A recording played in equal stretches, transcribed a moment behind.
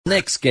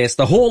Next guest,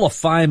 the Hall of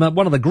Famer,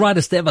 one of the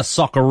greatest ever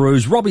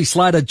Socceroos, Robbie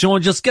Slater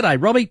joins us.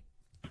 G'day, Robbie.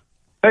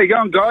 How you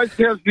going, guys?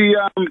 How's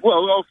the,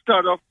 well, I'll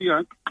start off,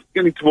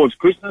 getting towards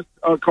Christmas.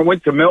 I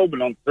went to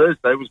Melbourne on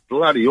Thursday. It was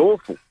bloody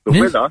awful, the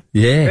weather.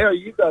 Yeah. How are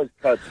you guys,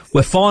 Coach?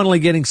 We're finally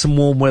getting some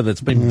warm weather.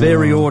 It's been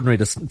very ordinary,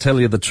 to tell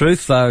you the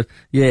truth. So,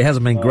 yeah, it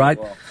hasn't been great.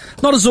 Well.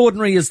 Not as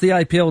ordinary as the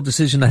APL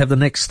decision to have the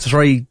next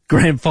 3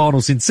 grand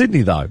finals in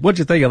Sydney, though. What'd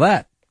you think of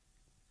that?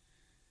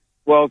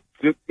 Well,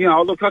 look,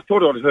 I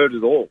thought I'd heard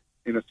it all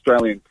in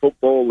Australian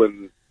football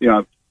and,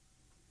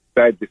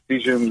 bad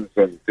decisions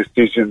and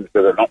decisions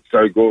that are not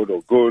so good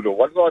or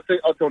what.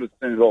 I thought I'd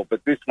seen it all,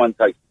 but this one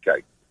takes the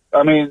cake.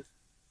 I mean,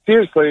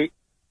 seriously,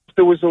 if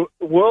there was a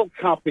World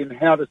Cup in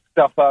how to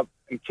stuff up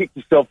and kick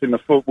yourself in the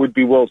foot, we'd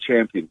be world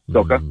champions,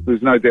 soccer.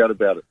 There's no doubt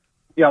about it.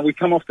 We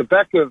come off the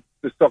back of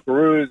the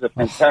Socceroos, a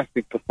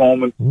fantastic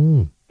performance,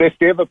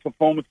 best ever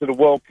performance at a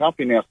World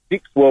Cup in our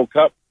 6th World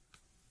Cup,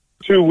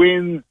 2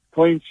 wins,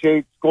 clean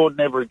sheets, scored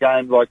in every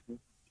game,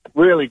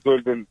 really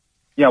good. And,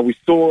 we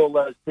saw all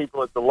those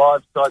people at the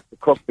live sites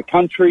across the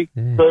country.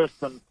 Yeah.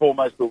 First and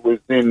foremost, it was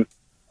in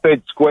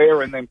Fed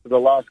Square, and then for the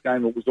last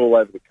game, it was all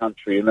over the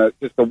country. And it's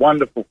just a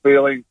wonderful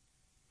feeling.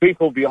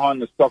 People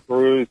behind the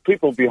Socceroos,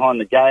 people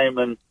behind the game,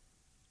 and,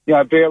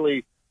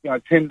 barely,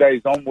 10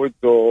 days onwards,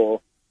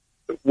 or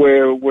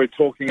where we're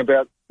talking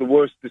about the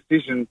worst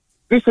decision.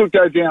 This will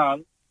go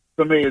down,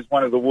 for me, as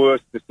one of the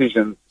worst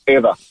decisions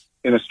ever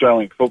in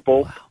Australian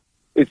football. Wow.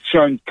 It's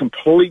shown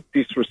complete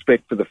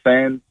disrespect for the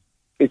fans.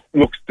 It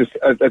looks,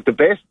 at the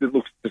best, it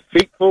looks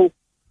deceitful.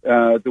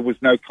 There was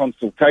no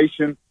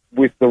consultation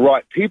with the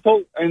right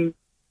people. And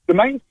the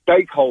main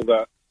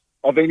stakeholder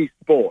of any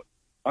sport,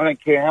 I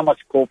don't care how much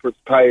corporates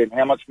pay and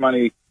how much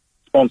money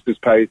sponsors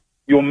pay,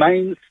 your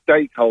main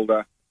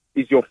stakeholder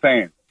is your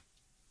fans.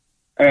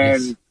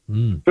 And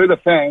for the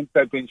fans,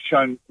 they've been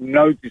shown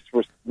no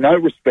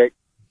respect,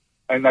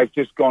 and they've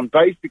just gone,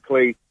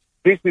 basically,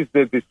 this is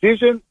the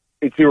decision,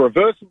 it's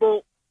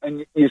irreversible,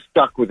 and you're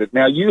stuck with it.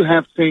 Now, you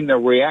have seen the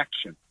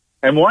reaction.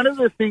 And one of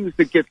the things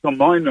that gets on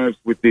my nerves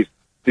with this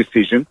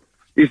decision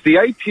is the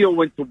APL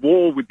went to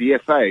war with the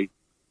FA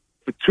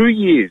for 2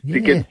 years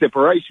to get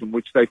separation,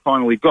 which they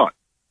finally got.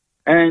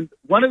 And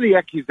one of the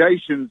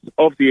accusations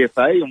of the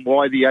FA and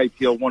why the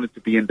APL wanted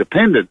to be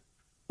independent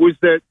was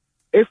that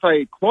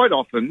FA quite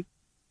often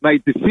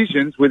made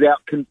decisions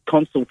without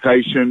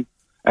consultation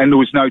and there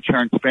was no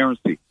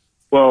transparency.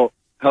 Well,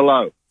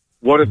 hello.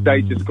 What have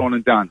they just gone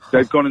and done?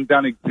 They've gone and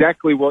done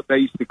exactly what they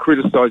used to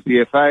criticise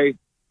the FA,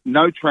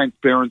 no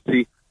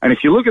transparency. And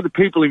if you look at the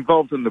people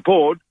involved in the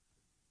board,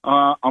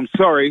 I'm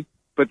sorry,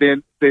 but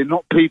they're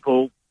not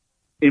people,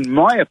 in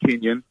my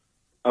opinion,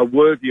 are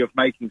worthy of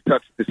making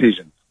such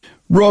decisions.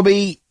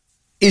 Robbie,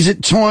 is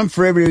it time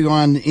for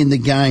everyone in the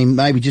game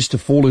maybe just to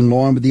fall in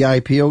line with the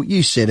APL?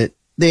 You said it.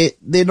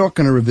 They're not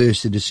going to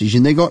reverse the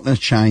decision. They're not going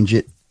to change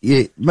it.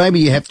 Yeah, maybe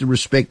you have to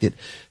respect it.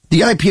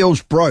 The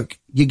APL's broke.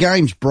 Your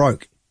game's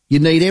broke. You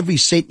need every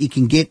cent you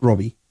can get,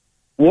 Robbie.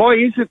 Why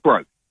is it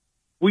broke?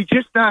 We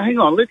just hang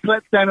on.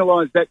 Let's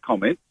analyse that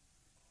comment.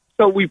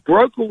 So we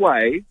broke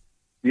away.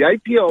 The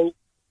APL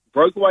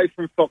broke away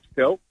from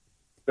Foxtel,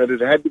 that had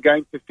had the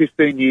game for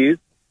 15 years,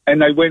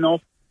 and they went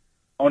off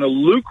on a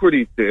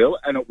lucrative deal,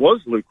 and it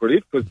was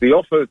lucrative because the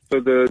offer for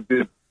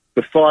the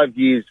 5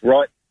 years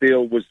rights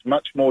deal was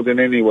much more than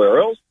anywhere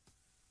else,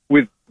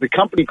 with the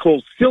company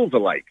called Silver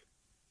Lake,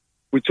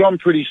 which I'm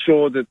pretty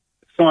sure that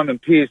Simon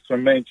Pearce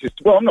from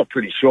Manchester, well, I'm not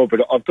pretty sure,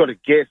 but I've got a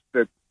guess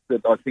that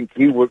I think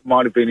he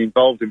might have been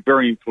involved and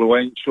very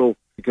influential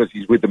because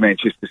he's with the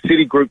Manchester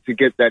City group to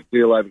get that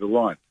deal over the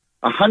line.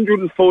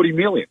 140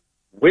 million.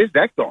 Where's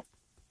that gone?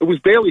 It was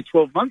barely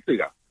 12 months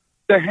ago.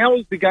 So how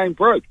is the game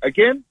broke?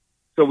 Again,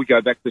 so we go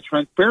back to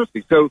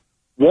transparency. So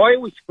why are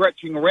we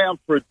scratching around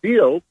for a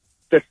deal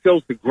that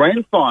sells the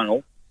grand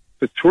final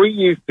for 3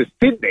 years to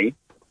Sydney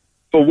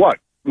for what?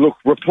 Look,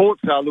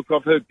 reports are,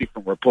 I've heard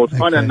different reports.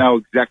 Okay. I don't know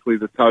exactly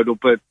the total,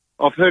 but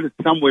I've heard it's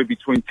somewhere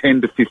between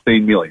 10 to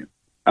 15 million.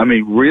 I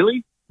mean,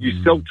 really?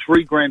 You sell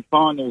 3 grand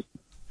finals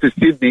to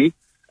Sydney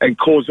and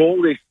cause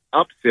all this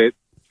upset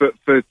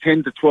for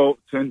 10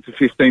 to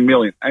 15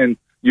 million. And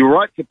you're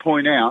right to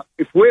point out,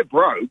 if we're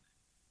broke,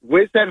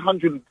 where's that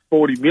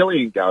 140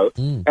 million go?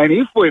 And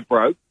if we're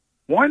broke,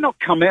 why not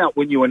come out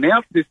when you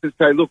announce this and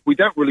say, look, we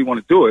don't really want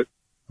to do it,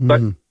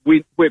 but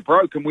we're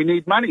broke and we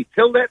need money.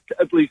 Tell that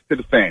at least to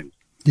the fans.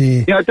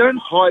 Yeah. Don't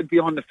hide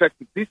behind the fact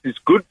that this is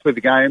good for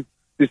the game,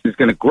 this is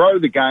going to grow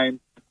the game,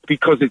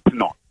 because it's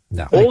not.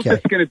 No. All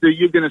that's going to do,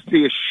 you're going to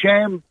see a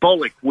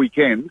shambolic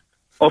weekend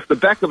off the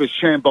back of a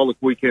shambolic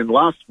weekend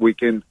last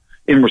weekend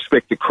in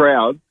respect to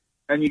crowd,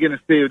 and you're going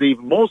to see it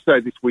even more so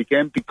this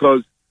weekend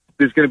because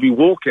there's going to be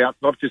walkouts.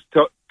 I've just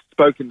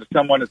spoken to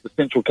someone at the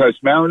Central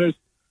Coast Mariners.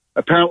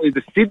 Apparently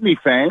the Sydney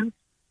fans,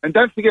 and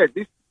don't forget,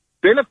 this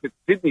benefits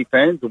Sydney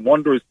fans and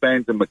Wanderers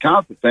fans and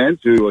Macarthur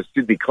fans who are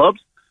Sydney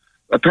clubs.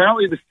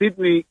 Apparently the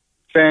Sydney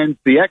fans,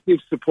 the active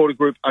supporter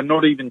group, are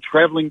not even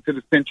travelling to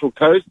the Central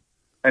Coast,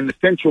 and the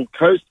Central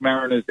Coast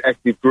Mariners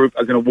active group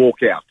are going to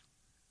walk out.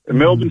 The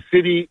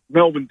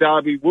Melbourne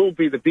Derby will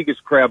be the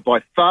biggest crowd by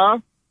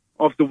far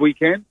of the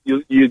weekend.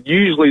 You're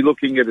usually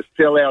looking at a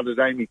sellout at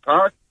Amy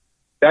Park.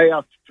 They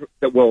are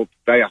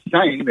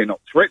saying, they're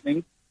not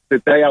threatening,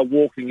 that they are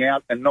walking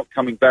out and not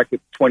coming back at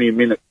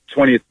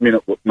 20th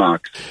minute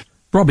marks.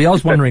 Robbie, I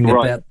was wondering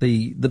right. about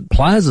the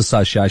Players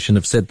Association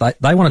have said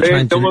they want to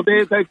change.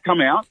 They've come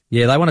out.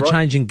 Yeah, they want to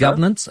change in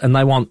governance, and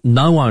they want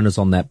no owners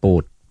on that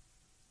board.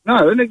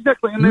 No, and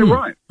exactly, and they're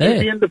right. Yeah. They're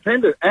the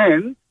independent,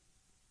 and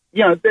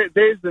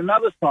there's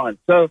another sign.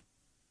 So,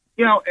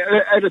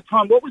 at a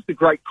time, what was the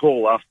great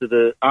call after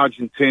the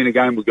Argentina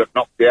game? We got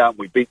knocked out, and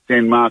we beat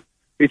Denmark.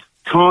 It's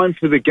time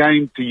for the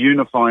game to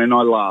unify, and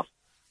I laughed.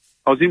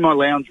 I was in my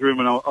lounge room,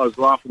 and I was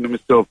laughing to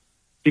myself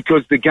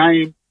because the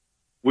game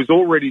was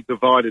already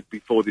divided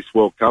before this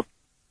World Cup.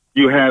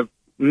 You have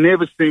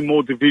never seen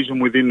more division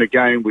within the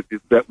game with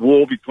that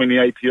war between the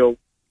APL,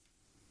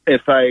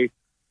 FA.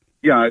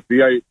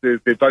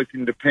 They're both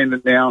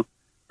independent now.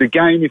 The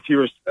game, if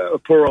you're a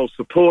poor old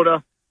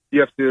supporter, you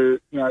have to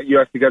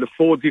go to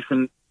 4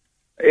 different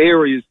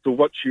areas to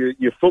watch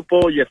your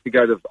football. You have to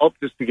go to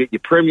Optus to get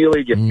your Premier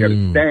League. You have to go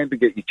to Stan to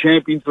get your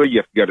Champions League. You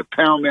have to go to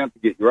Paramount to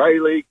get your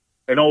A-League,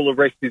 and all the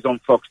rest is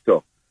on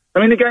Foxtel. I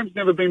mean, the game's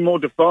never been more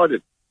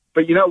divided.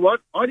 But you know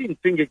what? I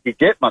didn't think it could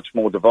get much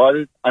more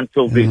divided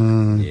until this.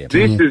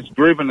 This has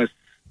driven a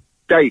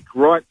stake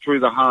right through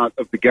the heart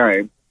of the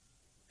game,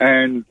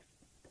 and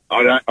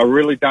I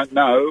really don't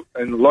know.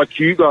 And like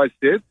you guys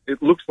said,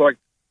 it looks like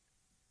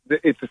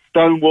it's a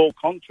stonewall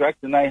contract,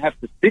 and they have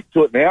to stick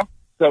to it now.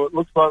 So it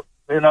looks like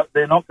they're not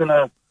going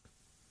to,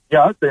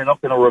 they're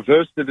not going to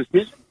reverse the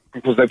decision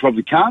because they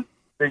probably can't.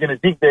 They're going to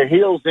dig their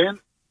heels in,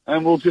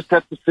 and we'll just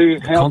have to see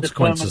how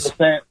determined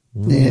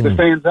the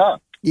fans are.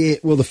 Yeah,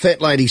 well, the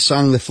fat lady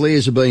sung, the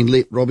flares are being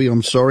lit, Robbie,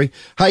 I'm sorry.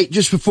 Hey,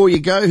 just before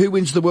you go, who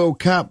wins the World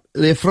Cup?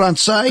 Les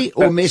Français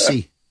or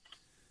Messi?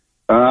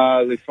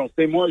 Les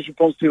Français, moi, je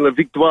pense que la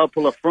victoire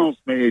pour la France,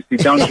 mais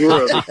c'est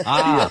dangereux.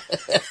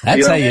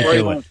 That's how you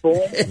do it.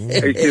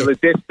 Et c'est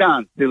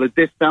le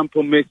destin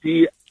pour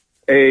Messi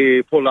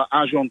et pour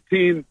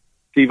l'Argentine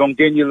qui vont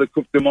gagner la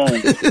Coupe du Monde.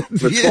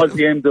 Le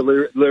troisième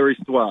de leur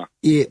histoire.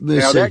 Yeah,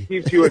 merci. Now, that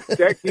gives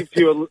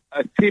you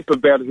a tip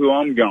about who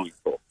I'm going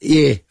for.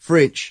 Yeah,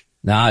 French.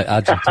 No,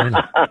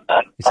 Argentina.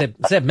 He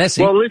said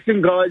Messi. Well,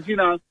 listen, guys,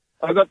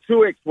 I got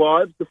 2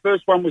 ex-wives. The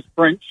first one was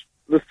French.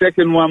 The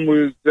second one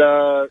was,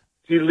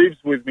 she lives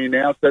with me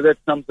now, so that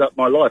sums up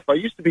my life. I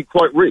used to be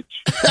quite rich,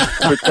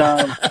 but,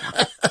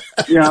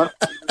 now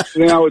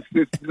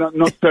it's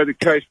not so the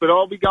case. But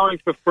I'll be going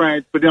for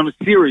France. But on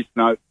a serious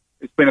note,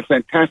 it's been a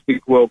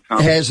fantastic World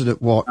Cup. Hasn't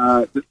it, what?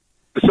 The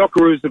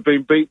Socceroos have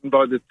been beaten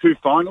by the 2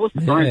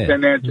 finalists, France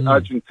and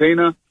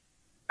Argentina.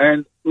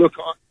 And look,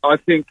 I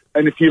think,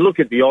 and if you look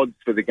at the odds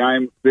for the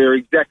game, they're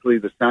exactly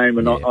the same.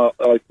 And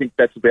I think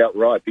that's about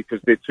right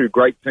because they're 2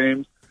 great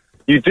teams.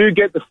 You do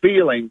get the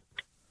feeling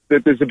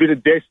that there's a bit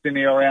of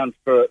destiny around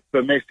for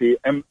Messi.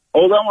 And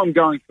although I'm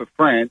going for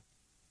France,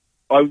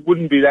 I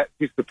wouldn't be that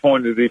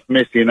disappointed if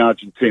Messi and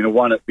Argentina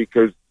won it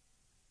because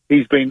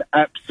he's been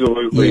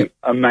absolutely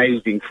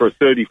amazing for a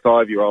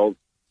 35-year-old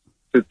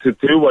to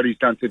do what he's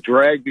done, to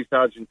drag this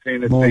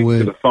Argentina team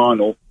to the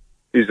final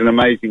is an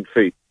amazing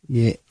feat.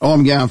 Yeah,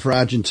 I'm going for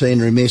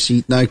Argentina and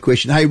Messi, no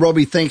question. Hey,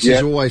 Robbie, thanks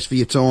as always for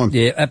your time.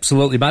 Yeah,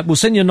 absolutely, mate. We'll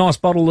send you a nice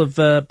bottle of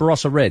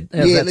Barossa Red.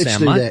 How's that let's sound,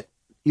 do mate? that.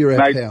 You're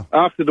our pal.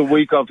 After the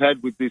week I've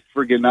had with this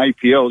friggin'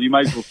 APL, you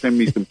may as well send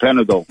me some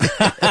Panadol.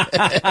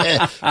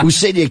 We'll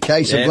send you a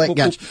case of black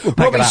guts.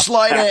 Robbie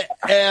Slater,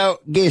 our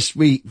guest,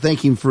 we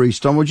thank him for his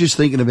time. We're just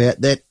thinking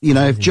about that.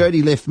 If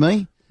Jody left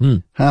me,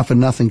 half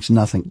and nothing's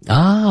nothing.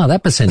 Ah,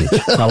 that percentage.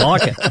 I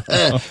like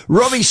it.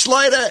 Robbie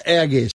Slater, our guest.